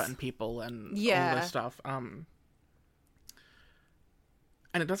certain people and all this stuff. And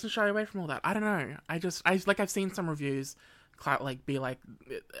it doesn't shy away from all that. I don't know. I've seen some reviews be like,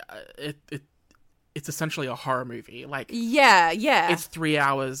 it's essentially a horror movie. Like, yeah. It's 3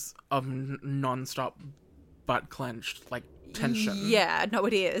 hours of non-stop butt clenched, like, tension. Yeah, no,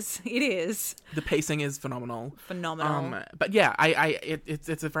 it is. It is. The pacing is phenomenal. But yeah,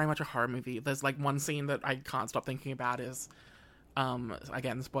 it's a very much a horror movie. There's like one scene that I can't stop thinking about is,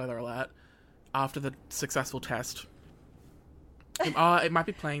 again, spoiler alert, after the successful test. It might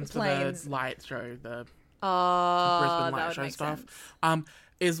be Planes for the light show, the Brisbane light show stuff.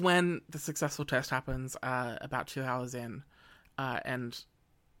 Is when the successful test happens, about 2 hours in, and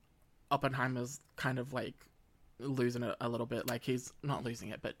Oppenheimer's kind of like losing it a little bit. Like, he's not losing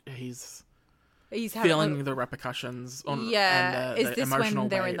it, but he's feeling the repercussions on and is the this emotional when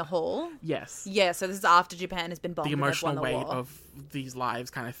they're weight. in the hall? Yes. Yeah, so this is after Japan has been bombed. The emotional weight war. of these lives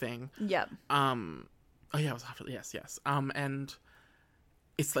kind of thing. Yep. It was after. Yes. And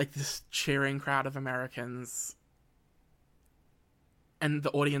it's like this cheering crowd of Americans, and the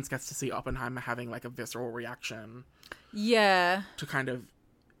audience gets to see Oppenheimer having like a visceral reaction. Yeah. To kind of,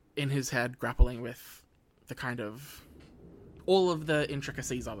 in his head, grappling with the kind of all of the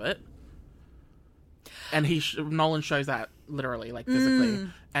intricacies of it. And Nolan shows that literally, like, physically.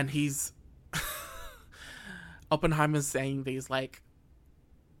 And he's Oppenheimer's saying these like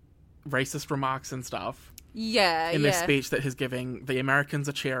racist remarks and stuff. In this speech that he's giving, the Americans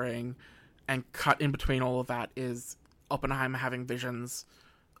are cheering, and cut in between all of that is Oppenheimer having visions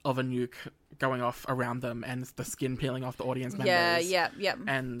of a nuke going off around them, and the skin peeling off the audience members. Yeah.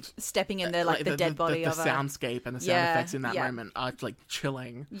 And stepping in there like the dead body of the soundscape and the sound effects in that moment are like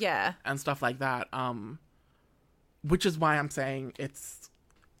chilling. Yeah. And stuff like that. Which is why I'm saying it's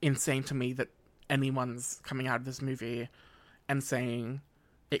insane to me that anyone's coming out of this movie and saying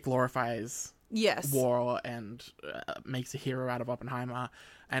it glorifies war and makes a hero out of Oppenheimer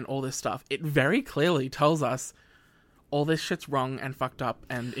and all this stuff. It very clearly tells us all this shit's wrong and fucked up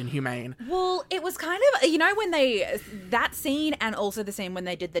and inhumane. Well, it was kind of, when that scene, and also the scene when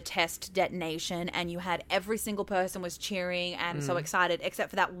they did the test detonation, and you had every single person was cheering and so excited, except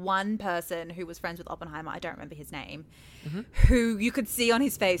for that one person who was friends with Oppenheimer. I don't remember his name. Who you could see on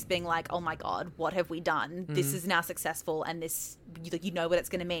his face being like, oh my God, what have we done? This is now successful, and this, you know what it's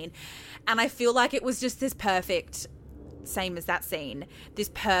going to mean. And I feel like it was just this perfect, same as that scene, this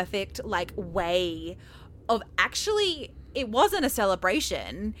perfect like way of actually, it wasn't a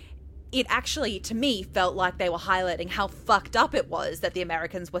celebration. It actually, to me, felt like they were highlighting how fucked up it was that the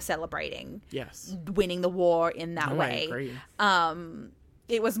Americans were celebrating winning the war in that way. I agree.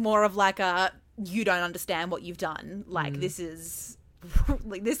 It was more of like a, you don't understand what you've done. Like, this is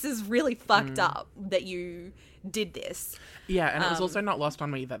really fucked up that you did this. Yeah, and it was also not lost on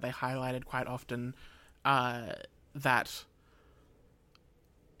me that they highlighted quite often that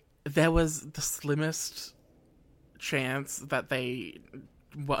there was the slimmest chance that they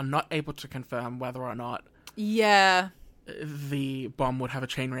were not able to confirm whether or not the bomb would have a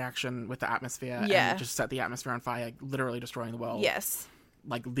chain reaction with the atmosphere and just set the atmosphere on fire, literally destroying the world. Yes.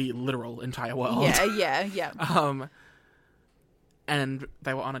 Like the literal entire world. Yeah. And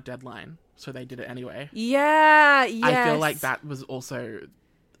they were on a deadline, so they did it anyway. Yeah, yes. I feel like that was also...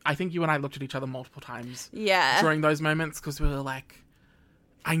 I think you and I looked at each other multiple times during those moments, because we were like,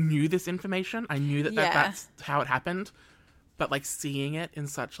 I knew this information. I knew that that's how it happened. But like seeing it in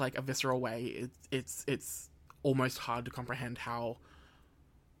such like a visceral way, it's almost hard to comprehend how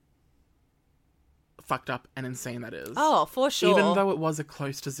fucked up and insane that is. Oh, for sure. Even though it was a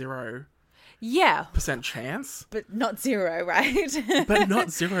close to 0% chance. But not 0, right? But not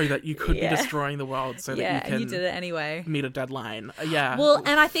 0 that you could be destroying the world so that you can you did it anyway. Meet a deadline. Yeah. Well,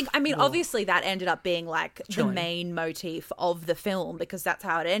 and I mean, obviously that ended up being like the main motif of the film, because that's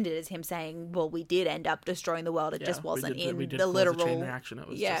how it ended, is him saying, well, we did end up destroying the world. It just wasn't in the literal... chain reaction. It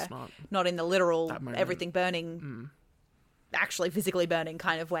was just not in the literal everything burning, actually physically burning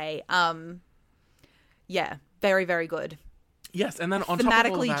kind of way. Yeah, very, very good. Yes, and then on top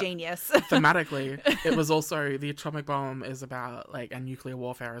of all that, genius. Thematically, it was also the atomic bomb is about like, and nuclear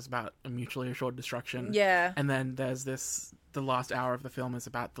warfare is about a mutually assured destruction. Yeah. And then there's the last hour of the film is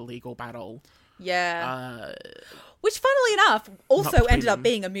about the legal battle. Yeah. Which, funnily enough, also ended up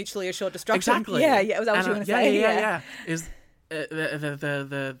being a mutually assured destruction. Exactly. Yeah. Was that what you were going to say? Yeah.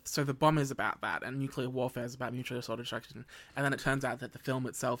 So the bomb is about that, and nuclear warfare is about mutually assured destruction, and then it turns out that the film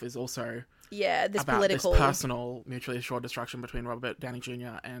itself is also this about political, this personal mutually assured destruction between Robert Downey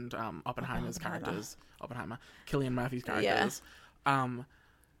Jr. and Oppenheimer's characters. Cillian Murphy's characters.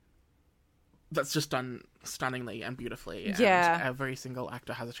 That's just done stunningly and beautifully. And every single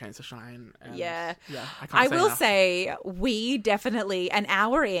actor has a chance to shine. And I will say, we definitely, an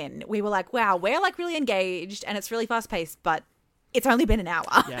hour in, we were like, wow, we're like really engaged and it's really fast paced, but it's only been an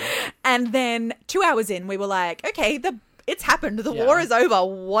hour. Yeah. And then 2 hours in, we were like, okay, it's happened. The war is over.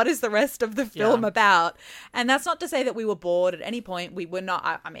 What is the rest of the film about? And that's not to say that we were bored at any point. We were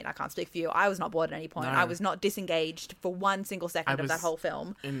not. I mean, I can't speak for you. I was not bored at any point. No. I was not disengaged for 1 single second of that whole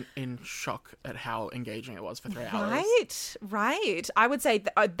film. In shock at how engaging it was for 3 hours. Right. I would say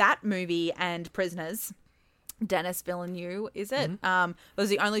that movie and Prisoners, Denis Villeneuve, is it? Those are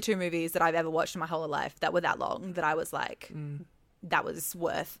the only 2 movies that I've ever watched in my whole life that were that long that I was like... that was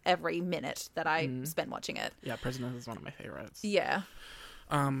worth every minute that I spent watching it. Yeah, Prisoners is one of my favorites. Yeah.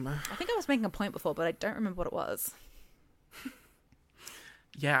 I think I was making a point before, but I don't remember what it was.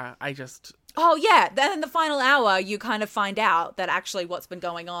 Yeah, I just... Oh, yeah. Then in the final hour, you kind of find out that actually what's been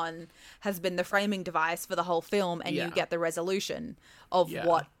going on has been the framing device for the whole film, and you get the resolution of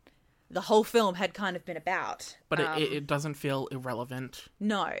what the whole film had kind of been about. But it doesn't feel irrelevant.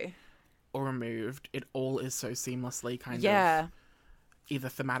 No. Or removed. It all is so seamlessly kind of... either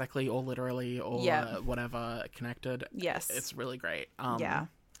thematically or literally or whatever connected. Yes. It's really great.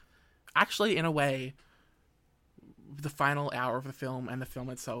 Actually, in a way, the final hour of the film and the film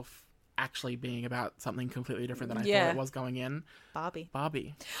itself actually being about something completely different than I thought it was going in.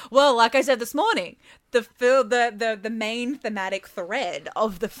 Barbie. Well, like I said this morning, the main thematic thread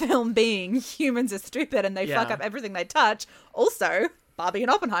of the film being humans are stupid and they fuck up everything they touch. Also... Barbie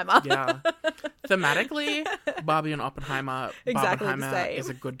and Oppenheimer. Yeah. Thematically, Barbie and Oppenheimer, exactly Barbenheimer is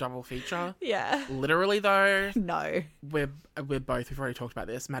a good double feature. Yeah. Literally, though, no. We're both, we've already talked about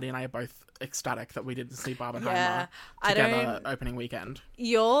this, Maddie and I are both ecstatic that we didn't see Barbenheimer together opening weekend.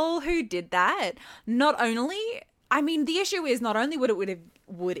 Y'all who did that, not only... I mean, the issue is not only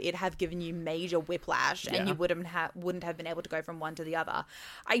would it have given you major whiplash and you wouldn't have been able to go from one to the other.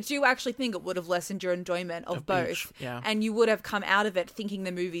 I do actually think it would have lessened your enjoyment of both. Each. Yeah. And you would have come out of it thinking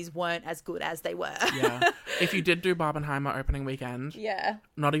the movies weren't as good as they were. Yeah. If you did do Barbenheimer opening weekend,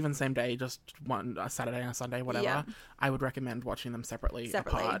 not even same day, just one a Saturday and a Sunday, whatever, I would recommend watching them separately.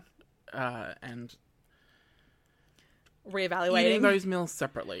 Apart. And reevaluating eating those meals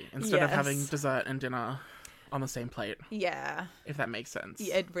separately instead of having dessert and dinner on the same plate. Yeah. If that makes sense.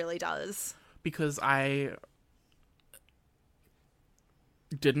 Yeah, it really does. Because I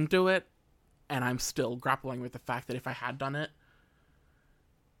didn't do it, and I'm still grappling with the fact that if I had done it,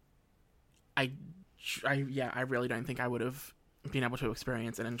 I really don't think I would have been able to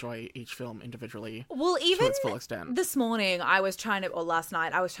experience and enjoy each film individually to its full extent. This morning, last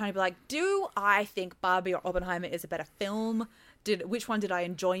night, I was trying to be like, do I think Barbie or Oppenheimer is a better film? Which one did I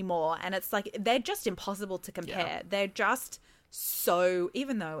enjoy more? And it's like, they're just impossible to compare. Yeah. They're just so,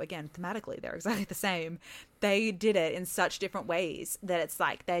 even though, again, thematically, they're exactly the same, they did it in such different ways that it's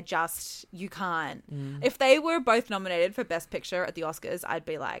like, they're just, you can't. If they were both nominated for Best Picture at the Oscars, I'd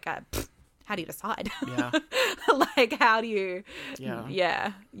be like, how do you decide? Yeah. Like, how do you?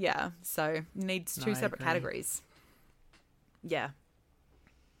 Yeah. So, needs two separate categories. Yeah.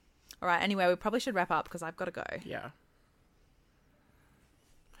 All right, anyway, we probably should wrap up because I've got to go.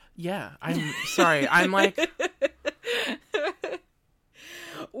 Yeah, I'm sorry. I'm like,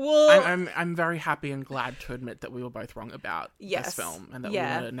 well, I'm very happy and glad to admit that we were both wrong about this film and that we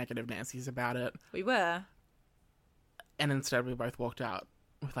were negative Nancy's about it. We were, and instead we both walked out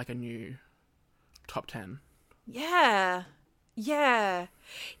with like a new top 10. Yeah,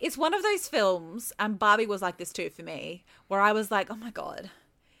 it's one of those films, and Barbie was like this too for me, where I was like, oh my god.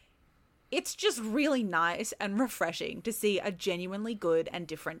 It's just really nice and refreshing to see a genuinely good and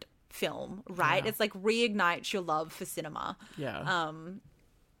different film, right? Yeah. It's like reignites your love for cinema. Yeah.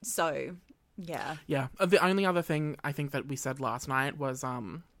 So, yeah. Yeah. The only other thing I think that we said last night was,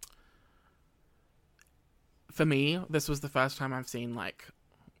 for me, this was the first time I've seen, like,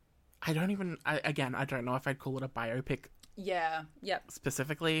 I don't know if I'd call it a biopic. Yeah. Yep.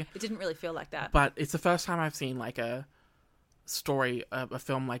 Specifically. It didn't really feel like that. But it's the first time I've seen, like, a story, a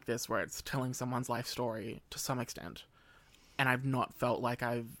film like this where it's telling someone's life story to some extent, and I've not felt like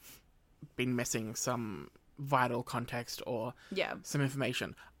I've been missing some vital context or some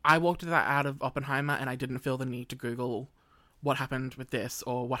information. I walked out of Oppenheimer and I didn't feel the need to Google what happened with this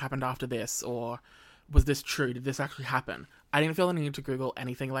or what happened after this or was this true, did this actually happen. I didn't feel the need to Google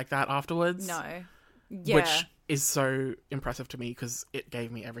anything like that afterwards. Yeah. Which is so impressive to me because it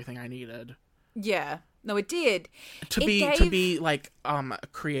gave me everything I needed. Yeah. No, it did. To be like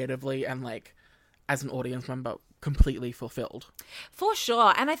creatively and like as an audience member completely fulfilled. For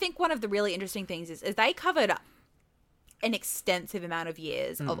sure. And I think one of the really interesting things is they covered an extensive amount of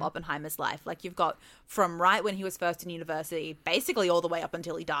years of Oppenheimer's life. Like, you've got from right when he was first in university, basically all the way up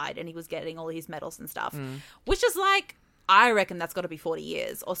until he died and he was getting all his medals and stuff, which is like, I reckon that's got to be 40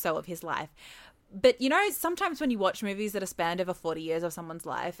 years or so of his life. But, you know, sometimes when you watch movies that are spanned over 40 years of someone's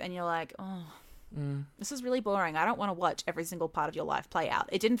life and you're like, oh, this is really boring. I don't want to watch every single part of your life play out.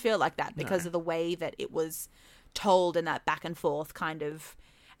 It didn't feel like that because of the way that it was told in that back and forth kind of,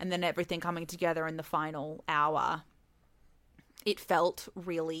 and then everything coming together in the final hour. It felt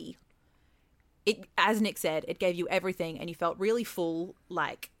really, as Nick said, it gave you everything and you felt really full,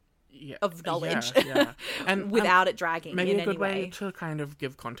 like, of knowledge and without it dragging maybe in a good any way. way to kind of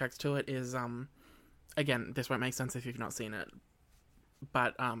give context to it is, again, this won't make sense if you've not seen it,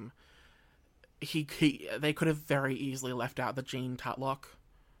 but they could have very easily left out the Jean Tatlock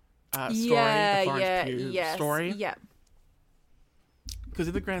story, the Florence Pugh story. Yeah. Because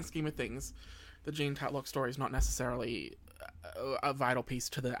in the grand scheme of things, the Jean Tatlock story is not necessarily a vital piece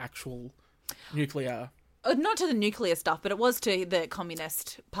to the actual nuclear... Not to the nuclear stuff, but it was to the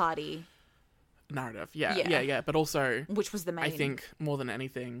Communist Party narrative. Yeah. But also... Which was the main... I think, more than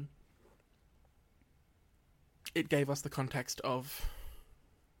anything, it gave us the context of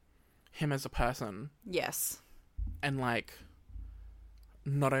him as a person. Yes. And, like,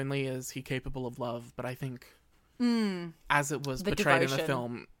 not only is he capable of love, but I think, as it was portrayed in the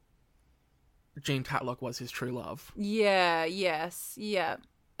film, Jean Tatlock was his true love. Yeah, yes, yeah.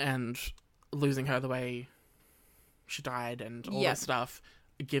 And losing her the way she died and all that stuff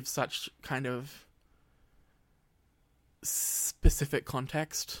gives such kind of specific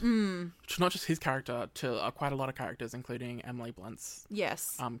context to not just his character, to quite a lot of characters, including Emily Blunt's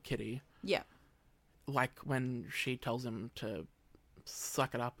Kitty. Yeah. Like when she tells him to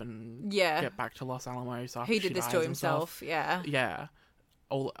suck it up and get back to Los Alamos after he did this to himself. Yeah.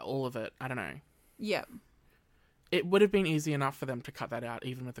 All of it. I don't know. Yeah. It would have been easy enough for them to cut that out,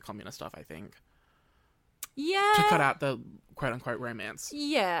 even with the communist stuff, I think. Yeah. To cut out the quote-unquote romance.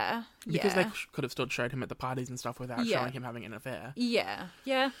 Yeah. Because they could have still showed him at the parties and stuff without showing him having an affair. Yeah.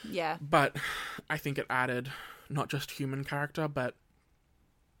 But I think it added not just human character, but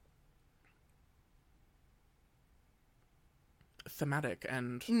thematic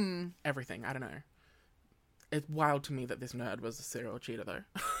and everything. I don't know. It's wild to me that this nerd was a serial cheater, though.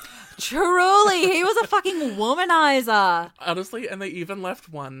 Truly, he was a fucking womanizer. Honestly, and they even left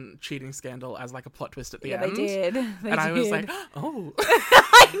one cheating scandal as like a plot twist at the end. They did. I was like, oh.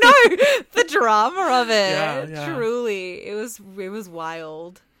 I know the drama of it. Yeah. Truly, it was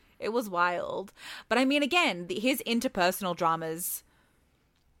wild. It was wild. But I mean, again, his interpersonal dramas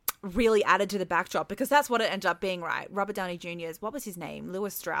really added to the backdrop because that's what it ended up being, right? Robert Downey Jr.'s, what was his name?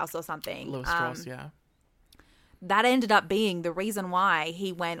 Lewis Strauss or something. Lewis Strauss, yeah. That ended up being the reason why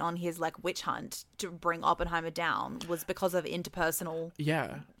he went on his like witch hunt to bring Oppenheimer down was because of interpersonal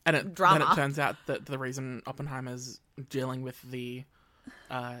and drama. Then it turns out that the reason Oppenheimer's dealing with the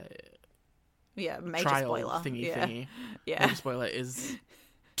major trial spoiler thingy major spoiler is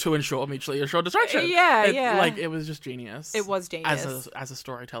to ensure mutually assured destruction. Like it was just genius. It was genius as a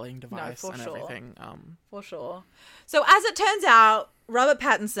storytelling device and everything. For sure. So as it turns out, Robert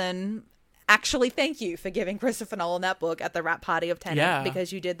Pattinson. Actually, thank you for giving Christopher Nolan that book at the wrap party of Tenet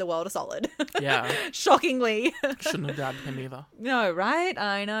because you did the world a solid. Yeah. Shockingly. Shouldn't have grabbed him either. No, right?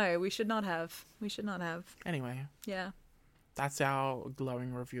 I know. We should not have. Anyway. Yeah. That's our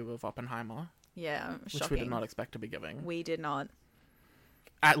glowing review of Oppenheimer. Yeah, which shocking. we did not expect to be giving. We did not.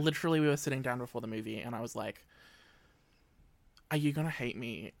 Literally, we were sitting down before the movie and I was like, are you going to hate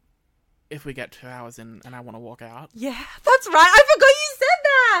me if we get 2 hours in and I want to walk out? Yeah, that's right. I forgot you said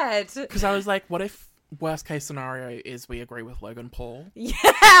that. Because I was like, what if worst case scenario is we agree with Logan Paul? Yeah,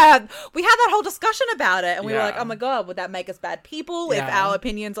 we had that whole discussion about it and we were like, oh my God, would that make us bad people if our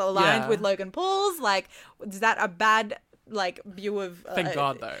opinions are aligned with Logan Paul's? Like, is that a bad view of... Thank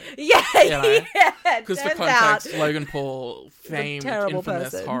God, though. Yeah, because for context, Logan Paul, famed,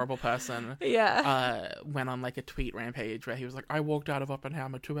 infamous, horrible person, went on like a tweet rampage where he was like, I walked out of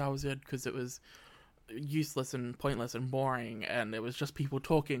Oppenheimer 2 hours in because it was useless and pointless and boring and it was just people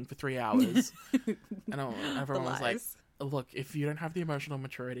talking for 3 hours. And everyone was like, look, if you don't have the emotional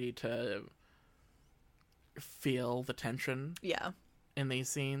maturity to feel the tension in these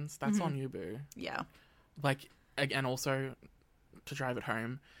scenes, that's on you, boo. Yeah. Like, and also to drive it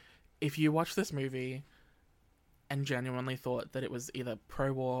home, if you watch this movie and genuinely thought that it was either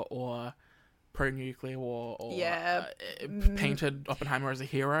pro-war or pro-nuclear war or Yeah. painted Oppenheimer as a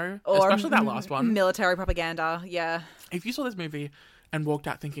hero, Or especially that last one. Military propaganda, yeah. If you saw this movie and walked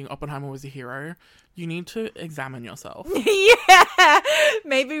out thinking Oppenheimer was a hero, you need to examine yourself. Yeah.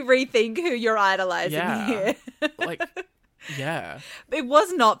 Maybe rethink who you're idolizing here. Like, yeah. It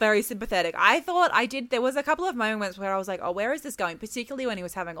was not very sympathetic. There was a couple of moments where I was like, oh, where is this going? Particularly when he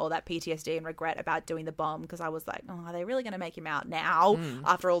was having all that PTSD and regret about doing the bomb, because I was like, oh, are they really going to make him out now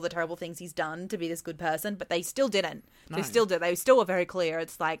after all the terrible things he's done to be this good person? But they still didn't. No. They still did. They still were very clear.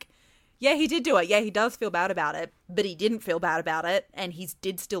 It's like, yeah, he did do it. Yeah, he does feel bad about it, but he didn't feel bad about it, and he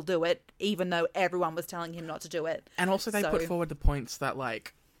did still do it, even though everyone was telling him not to do it. And also they put forward the points that,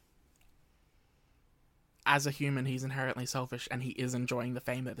 like, as a human, he's inherently selfish, and he is enjoying the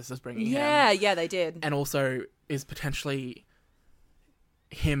fame that this is bringing him. Yeah, they did. And also is potentially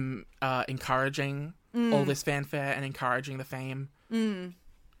him encouraging all this fanfare and encouraging the fame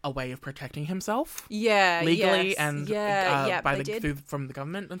a way of protecting himself. Yeah, legally yes. and from the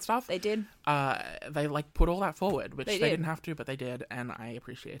government and stuff. They did. They like put all that forward, which they didn't have to, but they did, and I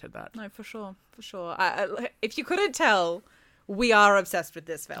appreciated that. No, for sure. If you couldn't tell, we are obsessed with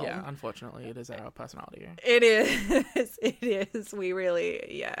this film. Yeah, unfortunately, it is our personality. It is. It is. We really,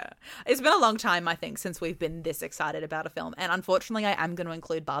 yeah. It's been a long time, I think, since we've been this excited about a film. And unfortunately, I am going to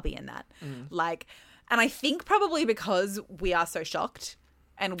include Barbie in that. And I think probably because we are so shocked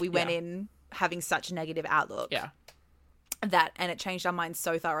and we went in having such a negative outlook. Yeah. And it changed our minds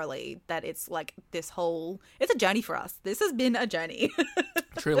so thoroughly that it's like it's a journey for us. This has been a journey.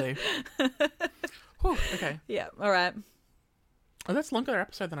 Truly. Whew, okay. Yeah. All right. Oh, that's a longer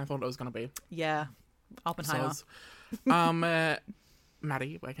episode than I thought it was going to be. Yeah. Oppenheimer.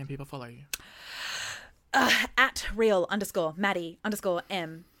 Maddie, where can people follow you? At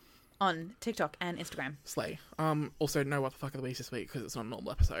real_Maddie_M on TikTok and Instagram. Slay. Also, no What the Fuck of the Week this week because it's not a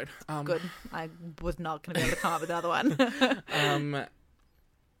normal episode. Good. I was not going to be able to come up with another one.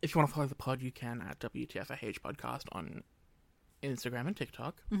 If you want to follow the pod, you can at WTFAH Podcast on Instagram and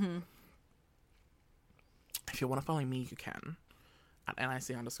TikTok. Mm-hmm. If you want to follow me, you can at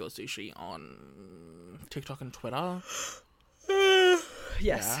NIC_sushi on TikTok and Twitter.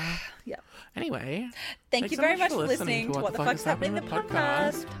 Yes. Yeah. Anyway. Thank you very much for listening to What the Fuck's Happening, the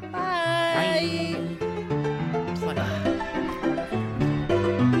podcast. Bye.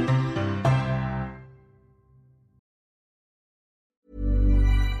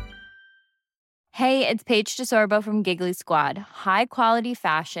 Hey, it's Paige DeSorbo from Giggly Squad. High quality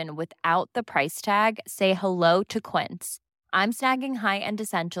fashion without the price tag. Say hello to Quince. I'm snagging high-end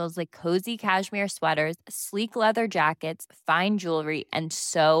essentials like cozy cashmere sweaters, sleek leather jackets, fine jewelry, and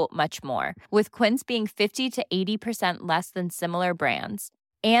so much more. With Quince being 50 to 80% less than similar brands.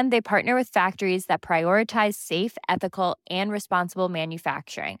 And they partner with factories that prioritize safe, ethical, and responsible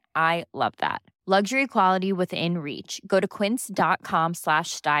manufacturing. I love that. Luxury quality within reach. Go to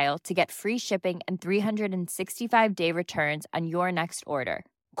quince.com/style to get free shipping and 365-day returns on your next order.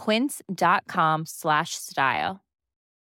 Quince.com/style.